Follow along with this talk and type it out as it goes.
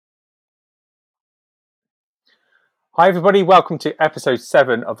Hi everybody, welcome to episode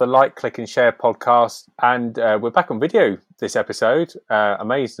 7 of the Like, Click and Share podcast, and we're back on video this episode.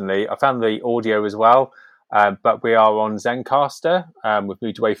 Amazingly, I found the audio as well, but we are on Zencastr. We've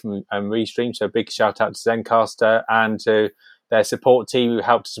moved away from Restream, so big shout out to Zencastr and to their support team who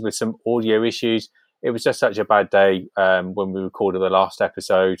helped us with some audio issues. It was just such a bad day when we recorded the last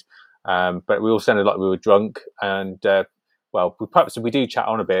episode, but we all sounded like we were drunk, and we do chat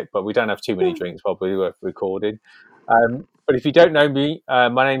on a bit, but we don't have too many drinks while we were recording. But if you don't know me,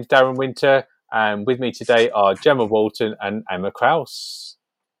 my name's Darren Winter, and with me today are Gemma Walton and Emma Kraus.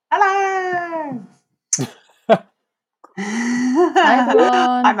 Hello! Hi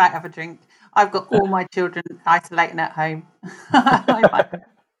everyone. I might have a drink. I've got all my children isolating at home.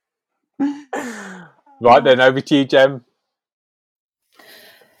 Right then, over to you, Gem.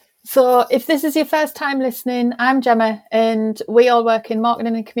 So if this is your first time listening, I'm Gemma and we all work in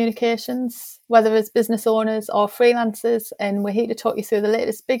marketing and communications, whether as business owners or freelancers, and we're here to talk you through the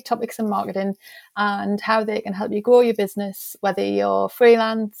latest big topics in marketing and how they can help you grow your business, whether you're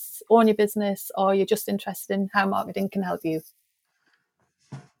freelance, own your business, or you're just interested in how marketing can help you.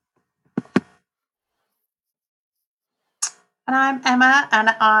 And I'm Emma,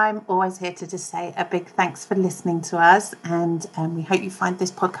 and I'm always here to just say a big thanks for listening to us, and we hope you find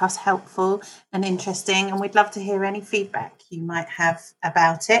this podcast helpful and interesting, and we'd love to hear any feedback you might have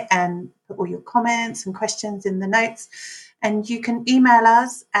about it, and put all your comments and questions in the notes, and you can email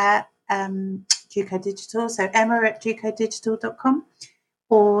us at Duco Digital, so emma@ducodigital.com,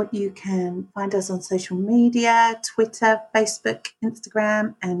 or you can find us on social media, Twitter, Facebook,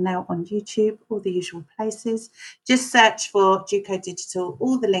 Instagram, and now on YouTube, all the usual places. Just search for Duco Digital.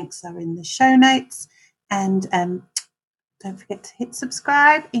 All the links are in the show notes. And don't forget to hit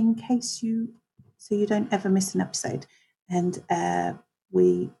subscribe so you don't ever miss an episode. And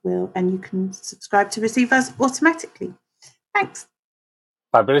you can subscribe to receive us automatically. Thanks.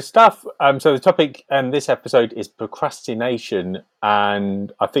 Fabulous stuff. So the topic this episode is procrastination,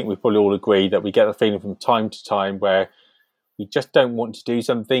 and I think we probably all agree that we get the feeling from time to time where we just don't want to do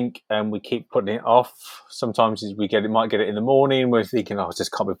something and we keep putting it off. Sometimes might get it in the morning, we're thinking, I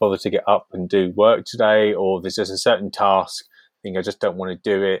just can't be bothered to get up and do work today, or there's just a certain task, I just don't want to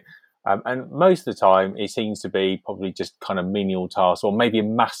do it. And most of the time it seems to be probably just kind of menial tasks, or maybe a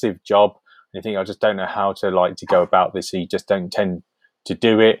massive job, and you think, I just don't know how to go about this, so you just don't tend to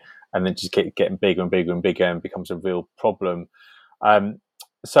do it, and then just keep getting bigger and bigger and bigger and becomes a real problem.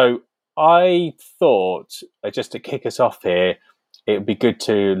 So I thought, just to kick us off here, it would be good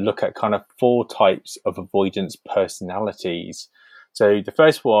to look at kind of 4 types of avoidance personalities. So the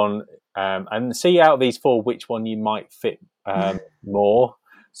first one, and see out of these 4 which one you might fit more.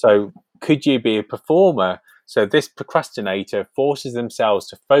 So could you be a performer? So this procrastinator forces themselves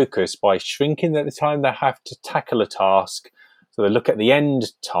to focus by shrinking at the time they have to tackle a task. So they look at the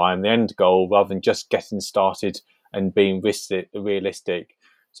end time, the end goal, rather than just getting started and being realistic.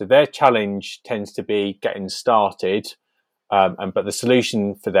 So their challenge tends to be getting started, but the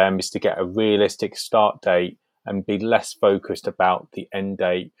solution for them is to get a realistic start date and be less focused about the end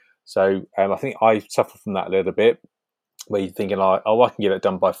date. So I think I suffer from that a little bit, where you're thinking, I can get it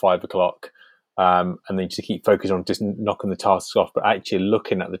done by 5 o'clock. And then you just keep focusing on just knocking the tasks off, but actually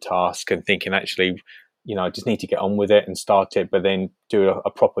looking at the task and thinking, actually, I just need to get on with it and start it, but then do a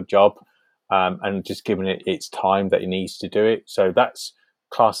proper job, and just giving it its time that it needs to do it. So that's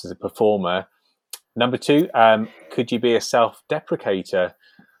classed as a performer. Number 2, could you be a self-deprecator?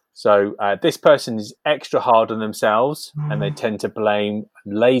 So this person is extra hard on themselves, and they tend to blame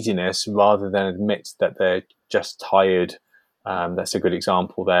laziness rather than admit that they're just tired. That's a good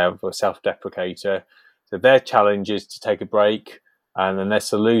example there of a self-deprecator. So their challenge is to take a break, and then their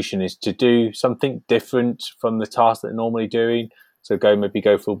solution is to do something different from the task that they're normally doing. So maybe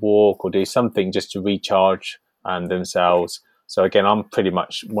go for a walk or do something just to recharge themselves. So again, I'm pretty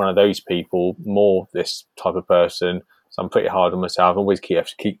much one of those people, more this type of person. So I'm pretty hard on myself. I always have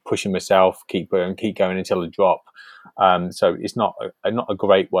to keep pushing myself, keep going until I drop. So it's not a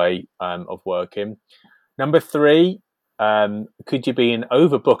great way of working. Number 3, could you be an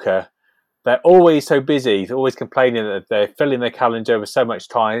overbooker? They're always so busy. They're always complaining that they're filling their calendar with so much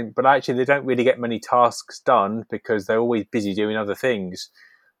time, but actually they don't really get many tasks done because they're always busy doing other things.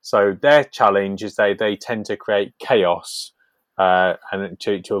 So their challenge is they tend to create chaos and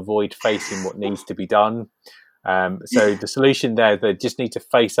to avoid facing what needs to be done. So the solution there, they just need to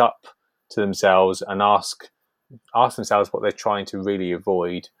face up to themselves and ask themselves what they're trying to really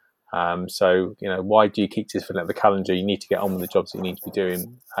avoid. So, why do you keep just filling out the calendar? You need to get on with the jobs that you need to be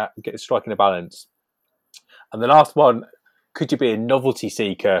doing. Striking a balance. And the last one, could you be a novelty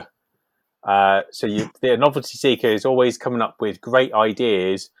seeker? So the novelty seeker is always coming up with great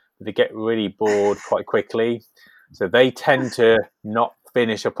ideas, but they get really bored quite quickly. So they tend to not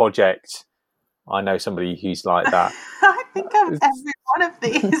finish a project. I know somebody who's like that. I think I'm every one of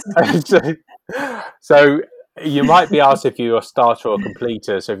these. so you might be asked if you're a starter or a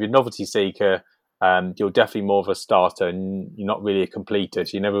completer. So if you're a novelty seeker, you're definitely more of a starter and you're not really a completer.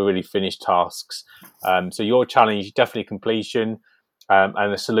 So you never really finish tasks. So your challenge is definitely completion.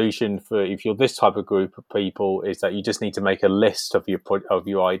 And the solution for if you're this type of group of people is that you just need to make a list of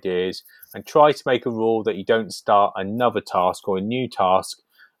your ideas and try to make a rule that you don't start another task or a new task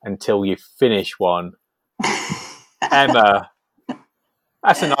until you finish one. Emma,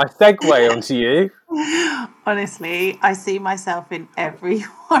 that's a nice segue onto you. Honestly, I see myself in every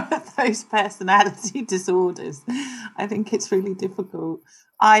one of those personality disorders. I think it's really difficult.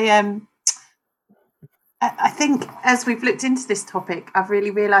 I think as we've looked into this topic, I've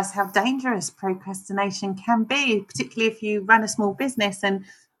really realised how dangerous procrastination can be, particularly if you run a small business. And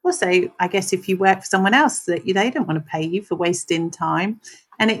also, I guess, if you work for someone else that they don't want to pay you for wasting time.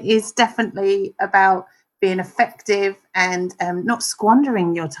 And it is definitely about being effective and not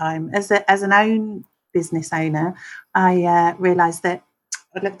squandering your time. As an own business owner, I realised that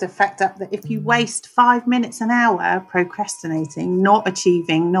I looked a fact up that if you waste 5 minutes an hour procrastinating, not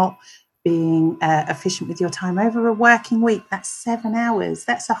achieving, not being efficient with your time over a working week, that's 7 hours.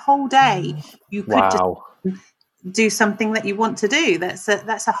 That's a whole day. You could just do something that you want to do. That's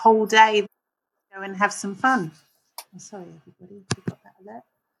a whole day. Go and have some fun. I'm sorry, everybody, if you got that alert.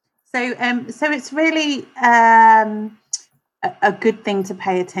 So it's really a good thing to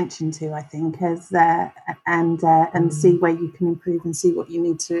pay attention to, I think, and see where you can improve and see what you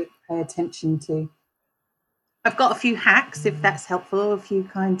need to pay attention to. I've got a few hacks, if that's helpful, a few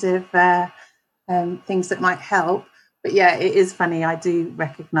kind of things that might help. But yeah, it is funny. I do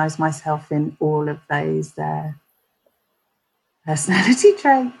recognise myself in all of those personality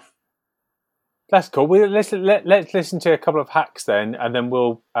traits. That's cool. Let's listen to a couple of hacks then, and then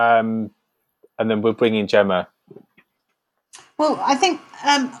we'll bring in Gemma. Well, I think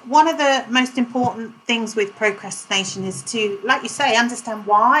one of the most important things with procrastination is to, like you say, understand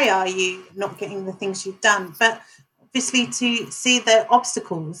why are you not getting the things you've done, but obviously to see the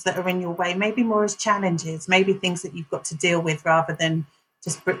obstacles that are in your way, maybe more as challenges, maybe things that you've got to deal with rather than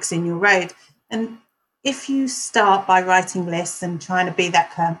just bricks in your road. And if you start by writing lists and trying to be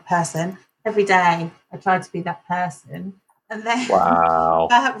that person, every day I try to be that person. And then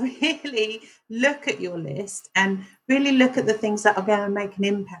really look at your list and really look at the things that are going to make an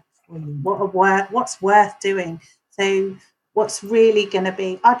impact for you. What's worth doing? So what's really going to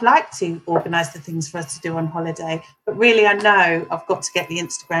be, I'd like to organise the things for us to do on holiday, but really I know I've got to get the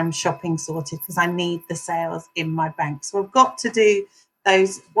Instagram shopping sorted because I need the sales in my bank. So I've got to do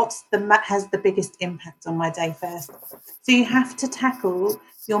those, has the biggest impact on my day first. So you have to tackle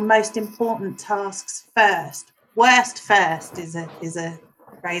your most important tasks first. Worst first is a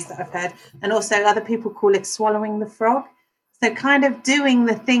phrase that I've heard, and also other people call it swallowing the frog. So kind of doing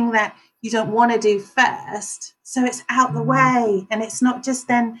the thing that you don't want to do first, so it's out the way, and it's not just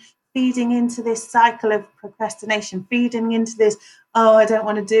then feeding into this cycle of procrastination, feeding into this, oh, I don't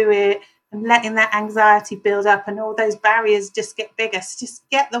want to do it, and letting that anxiety build up, and all those barriers just get bigger. So just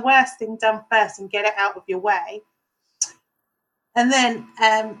get the worst thing done first and get it out of your way. And then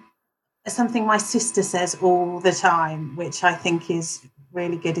something my sister says all the time, which I think is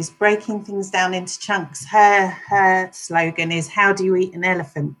really good, is breaking things down into chunks. Her slogan is, how do you eat an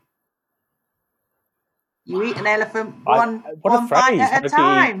elephant? You eat an elephant one bite at a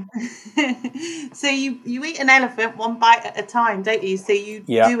time. So you eat an elephant one bite at a time, don't you? So you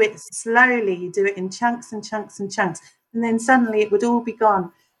do it slowly. You do it in chunks and chunks and chunks. And then suddenly it would all be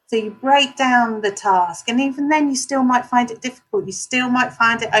gone. So you break down the task, and even then you still might find it difficult. You still might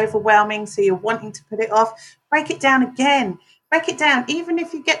find it overwhelming, so you're wanting to put it off. Break it down again. Break it down, even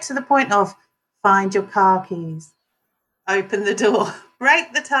if you get to the point of find your car keys, open the door,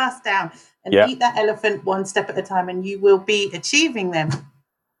 break the task down, and eat that elephant one step at a time, and you will be achieving them.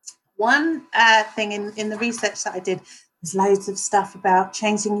 One thing in the research that I did, there's loads of stuff about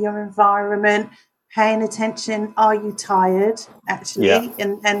changing your environment, paying attention. Are you tired, actually? Yeah.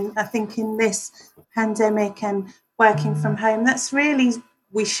 And I think in this pandemic and working from home, that's really,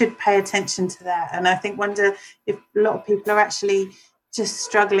 we should pay attention to that. And I wonder if a lot of people are actually just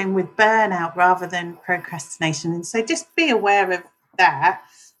struggling with burnout rather than procrastination. And so just be aware of that.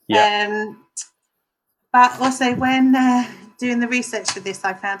 Yeah. But also when doing the research for this,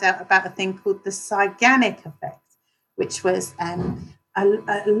 I found out about a thing called the Zeigarnik effect, which was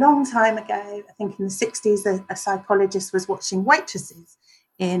a long time ago, I think in the 60s, a psychologist was watching waitresses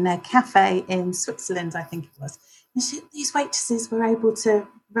in a cafe in Switzerland, I think it was. And these waitresses were able to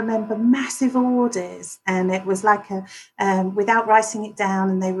remember massive orders, and it was like without writing it down,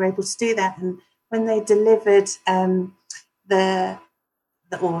 and they were able to do that. And when they delivered the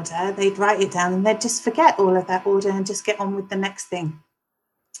order, they'd write it down, and they'd just forget all of that order and just get on with the next thing.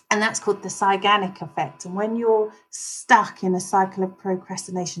 And that's called the Zeigarnik effect. And when you're stuck in a cycle of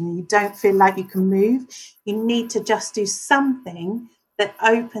procrastination and you don't feel like you can move, you need to just do something that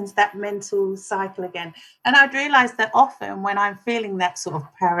opens that mental cycle again. And I'd realised that often when I'm feeling that sort of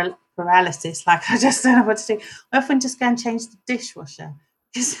paralysis, like I just don't know what to do, I often just go and change the dishwasher,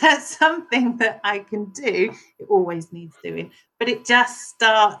 because that's something that I can do. It always needs doing, but it just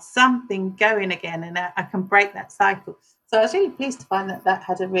starts something going again, and I can break that cycle. So I was really pleased to find that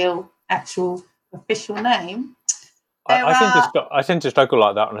had a real, actual, official name. I tend to struggle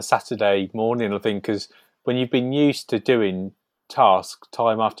like that on a Saturday morning, I think, because when you've been used to doing tasks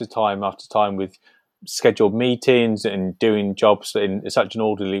time after time after time with scheduled meetings and doing jobs in such an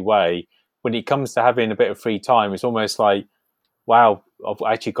orderly way, when it comes to having a bit of free time, it's almost like, wow, I've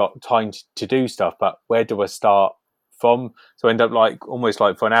actually got time to do stuff, but where do I start from? So I end up almost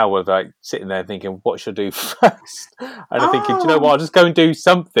for an hour, sitting there thinking, what should I do first? And I'm thinking, do you know what? I'll just go and do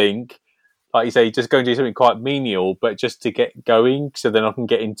something, like you say, just go and do something quite menial, but just to get going, so then I can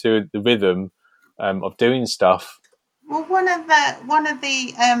get into the rhythm of doing stuff. Well, one of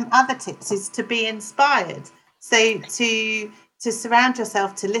the other tips is to be inspired. So to surround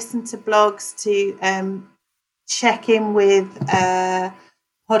yourself, to listen to blogs, to check in with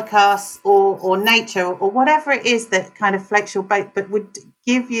podcasts or nature or whatever it is that kind of floats your boat, but would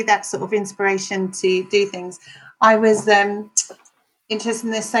give you that sort of inspiration to do things. I was interested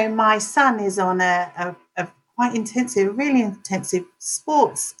in this. So my son is on a quite intensive, really intensive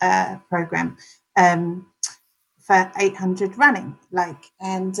sports program for 800 running,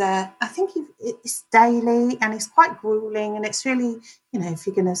 and I think it's daily, and it's quite grueling, and it's really, if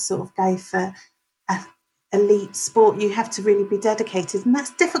you're going to sort of go for elite sport, you have to really be dedicated, and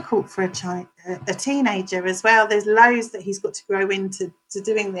that's difficult for a teenager as well. There's loads that he's got to grow into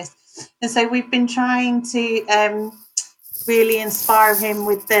doing this, and so we've been trying to really inspire him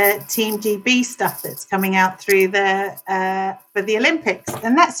with the Team GB stuff that's coming out through for the Olympics,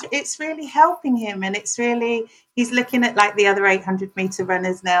 and it's really helping him, and he's looking at the other 800-meter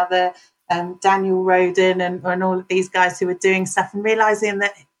runners now, the Daniel Roden and all of these guys who are doing stuff, and realizing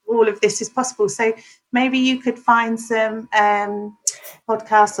that all of this is possible. So maybe you could find some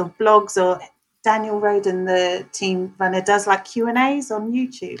podcasts or blogs, or Daniel Roden, the team runner, does Q&As on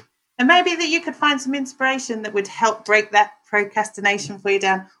YouTube. And maybe that you could find some inspiration that would help break that procrastination for you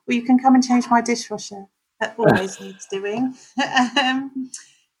down. Or you can come and change my dishwasher. That always needs doing.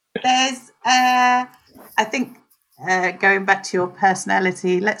 There's, I think, going back to your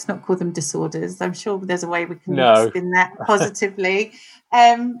personality, let's not call them disorders. I'm sure there's a way we can spin that positively.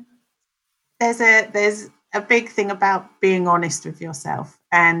 There's a big thing about being honest with yourself.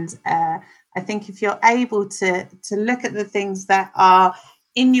 And I think if you're able to look at the things that are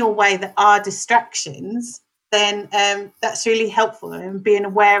in your way that are distractions, then that's really helpful. And being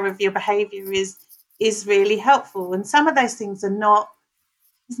aware of your behaviour is really helpful. And some of those things there's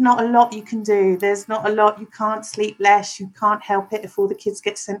not a lot you can do. There's not a lot. You can't sleep less. You can't help it if all the kids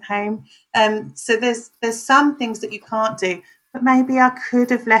get sent home. So there's some things that you can't do. But maybe I could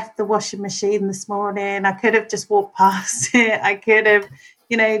have left the washing machine this morning. I could have just walked past it. I could have,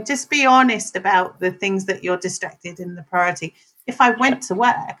 just be honest about the things that you're distracted in the priority. If I went to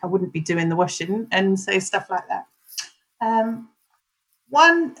work, I wouldn't be doing the washing, and so stuff like that.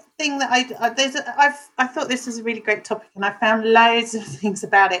 One thing that I thought this was a really great topic, and I found loads of things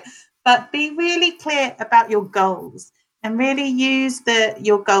about it. But be really clear about your goals, and really use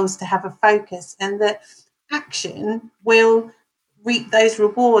your goals to have a focus, and that action will reap those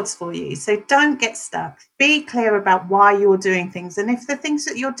rewards for you. So don't get stuck. Be clear about why you're doing things. And if the things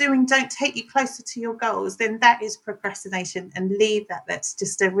that you're doing don't take you closer to your goals, then that is procrastination, and leave that. That's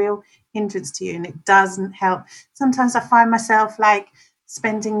just a real hindrance to you, and it doesn't help. Sometimes I find myself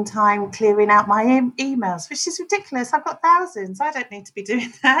spending time clearing out my emails, which is ridiculous. I've got thousands. I don't need to be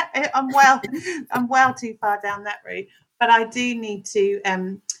doing that. I'm well too far down that route. But I do need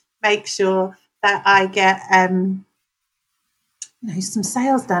to make sure that I get some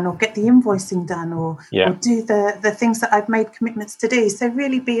sales done, or get the invoicing done, or do the things that I've made commitments to do. So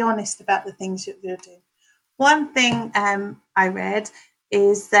really be honest about the things you're doing. One thing I read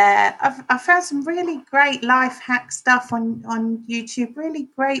is that I've found some really great life hack stuff on YouTube, really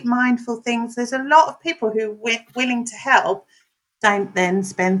great mindful things. There's a lot of people who are willing to help. Don't then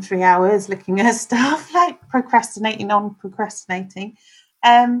spend 3 hours looking at stuff, procrastinating on procrastinating.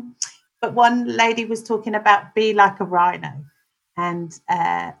 But one lady was talking about be like a rhino, and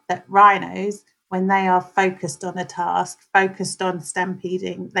that rhinos, when they are focused on a task, focused on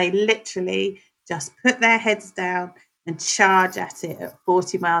stampeding, they literally just put their heads down and charge at it at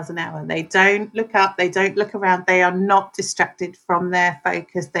 40 miles an hour. They don't look up, they don't look around, they are not distracted from their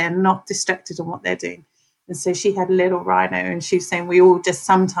focus, they're not distracted on what they're doing. And so she had a little rhino, and she was saying we all just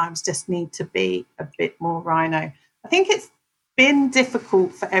sometimes just need to be a bit more rhino. I think it's been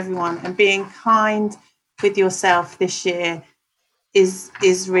difficult for everyone, and being kind with yourself this year is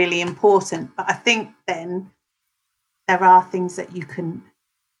really important. But I think then there are things that you can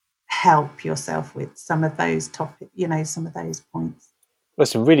help yourself with, some of those topics, some of those points.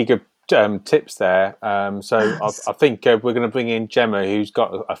 There's some really good tips there. So I think we're going to bring in Gemma, who's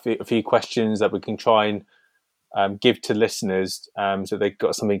got a few questions that we can try and give to listeners, so they've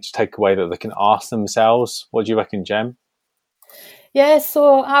got something to take away that they can ask themselves. What do you reckon, Gem? Yeah,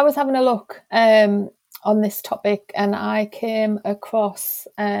 so I was having a look on this topic, and I came across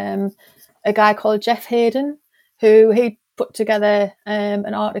a guy called Jeff Hayden, who he put together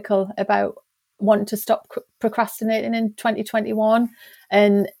an article about wanting to stop procrastinating in 2021.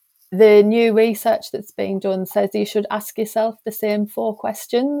 And the new research that's being done says you should ask yourself the same 4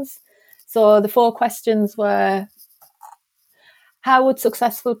 questions. So the 4 questions were: how would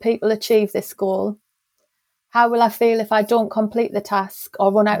successful people achieve this goal? How will I feel if I don't complete the task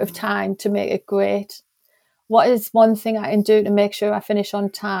or run out of time to make it great? What is one thing I can do to make sure I finish on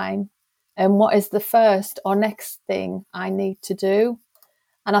time? And what is the first or next thing I need to do?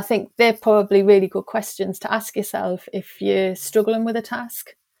 And I think they're probably really good questions to ask yourself if you're struggling with a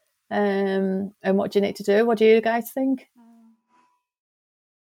task. And what do you need to do? What do you guys think?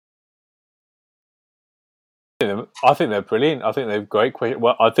 I think they're brilliant. I think they're great questions.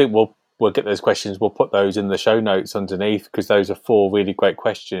 Well, I think we'll get those questions. We'll put those in the show notes underneath, because those are 4 really great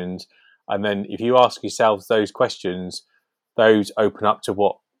questions. And then if you ask yourselves those questions, those open up to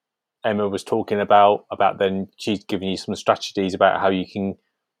what Emma was talking about then she's giving you some strategies about how you can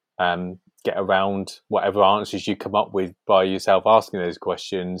get around whatever answers you come up with by yourself asking those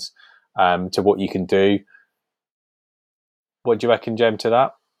questions, to what you can do. What do you reckon, Jem, to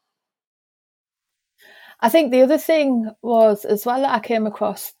that? I think the other thing was as well that I came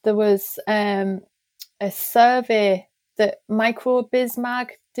across, there was a survey that MicroBizMag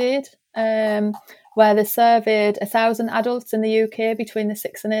did, where they surveyed 1,000 adults in the UK between the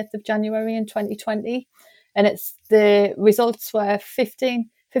 6th and 8th of January in 2020. And the results were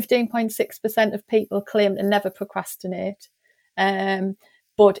 15.6% of people claim to never procrastinate. But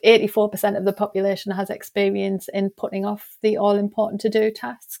 84% of the population has experience in putting off the all-important to-do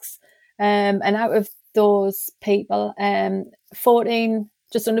tasks. And out of those people,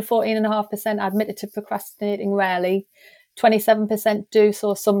 just under 14.5% admitted to procrastinating rarely, 27% do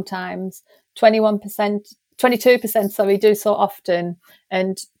so sometimes, 22% do so often,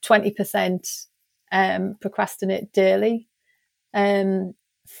 and 20% procrastinate daily.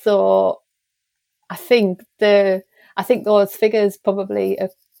 So I think those figures probably are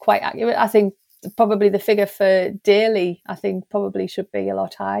quite accurate. I think probably the figure for daily, I think probably should be a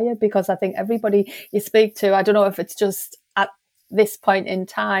lot higher, because I think everybody you speak to, I don't know if it's just at this point in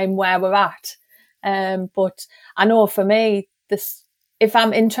time where we're at, but I know for me, if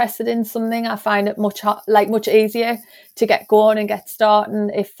I'm interested in something, I find it much easier to get going and get starting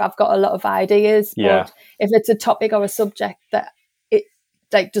if I've got a lot of ideas. Yeah. But if it's a topic or a subject that it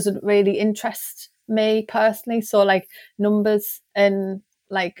doesn't really interest me personally, so like numbers and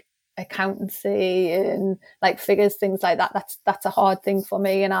like accountancy and like figures, things like that, that's a hard thing for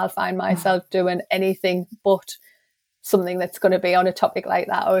me, and I'll find myself doing anything but something that's going to be on a topic like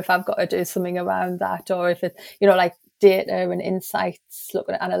that, or if I've got to do something around that, or if it's like data and insights,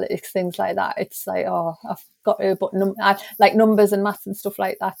 looking at analytics, things like that, it's like, oh, I've got to, but like numbers and maths and stuff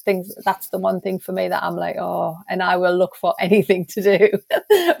like that, that's the one thing for me that I'm like, oh, and I will look for anything to do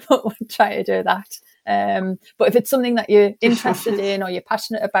but we'll try to do that. But if it's something that you're interested in or you're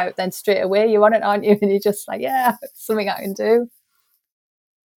passionate about, then straight away you're on it, aren't you? And you're just like, yeah, it's something I can do.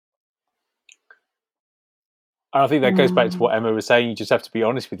 And I think that goes back to what Emma was saying. You just have to be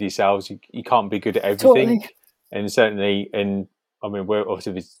honest with yourselves. You can't be good at everything. Totally. And certainly we're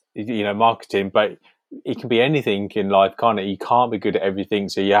obviously, marketing, but it can be anything in life, can't it? You can't be good at everything.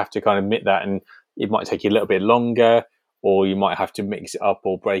 So you have to kind of admit that, and it might take you a little bit longer, or you might have to mix it up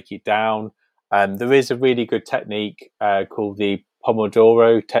or break it down. There is a really good technique called the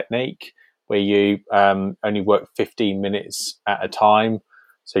Pomodoro technique, where you only work 15 minutes at a time.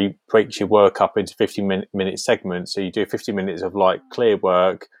 So you break your work up into 15-minute segments. So you do 15 minutes of like clear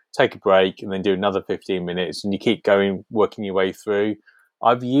work, take a break, and then do another 15 minutes, and you keep going, working your way through.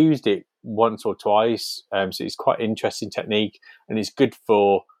 I've used it once or twice, so it's quite interesting technique, and it's good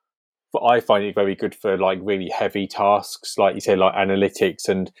for I find it very good for like really heavy tasks, like you say, like analytics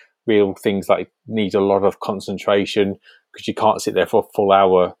and real things like need a lot of concentration, because you can't sit there for a full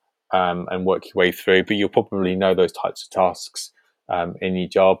hour and work your way through. But you'll probably know those types of tasks in your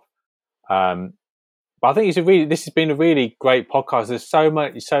job. But I think this has been a really great podcast. There's so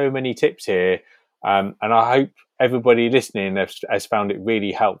many tips here, and I hope everybody listening has found it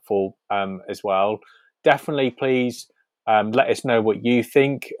really helpful as well. Definitely, please let us know what you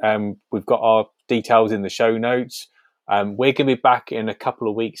think. We've got our details in the show notes. We're going to be back in a couple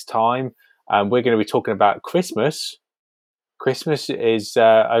of weeks' time. We're going to be talking about Christmas. Christmas is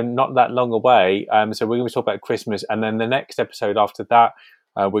not that long away, so we're going to talk about Christmas, and then the next episode after that,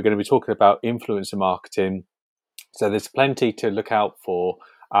 we're going to be talking about influencer marketing. So there's plenty to look out for.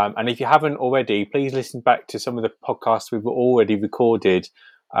 And if you haven't already, please listen back to some of the podcasts we've already recorded.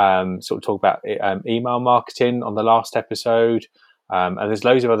 Sort of talk about email marketing on the last episode. And there's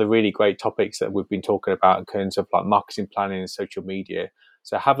loads of other really great topics that we've been talking about in terms of like marketing planning and social media.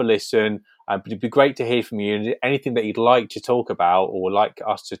 So have a listen. But it'd be great to hear from you. And anything that you'd like to talk about or like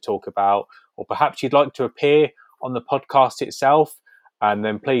us to talk about, or perhaps you'd like to appear on the podcast itself, and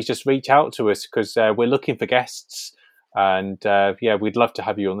then please just reach out to us, because we're looking for guests. And we'd love to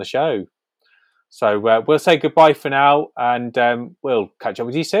have you on the show. So we'll say goodbye for now, and we'll catch up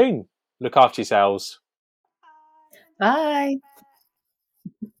with you soon. Look after yourselves. Bye.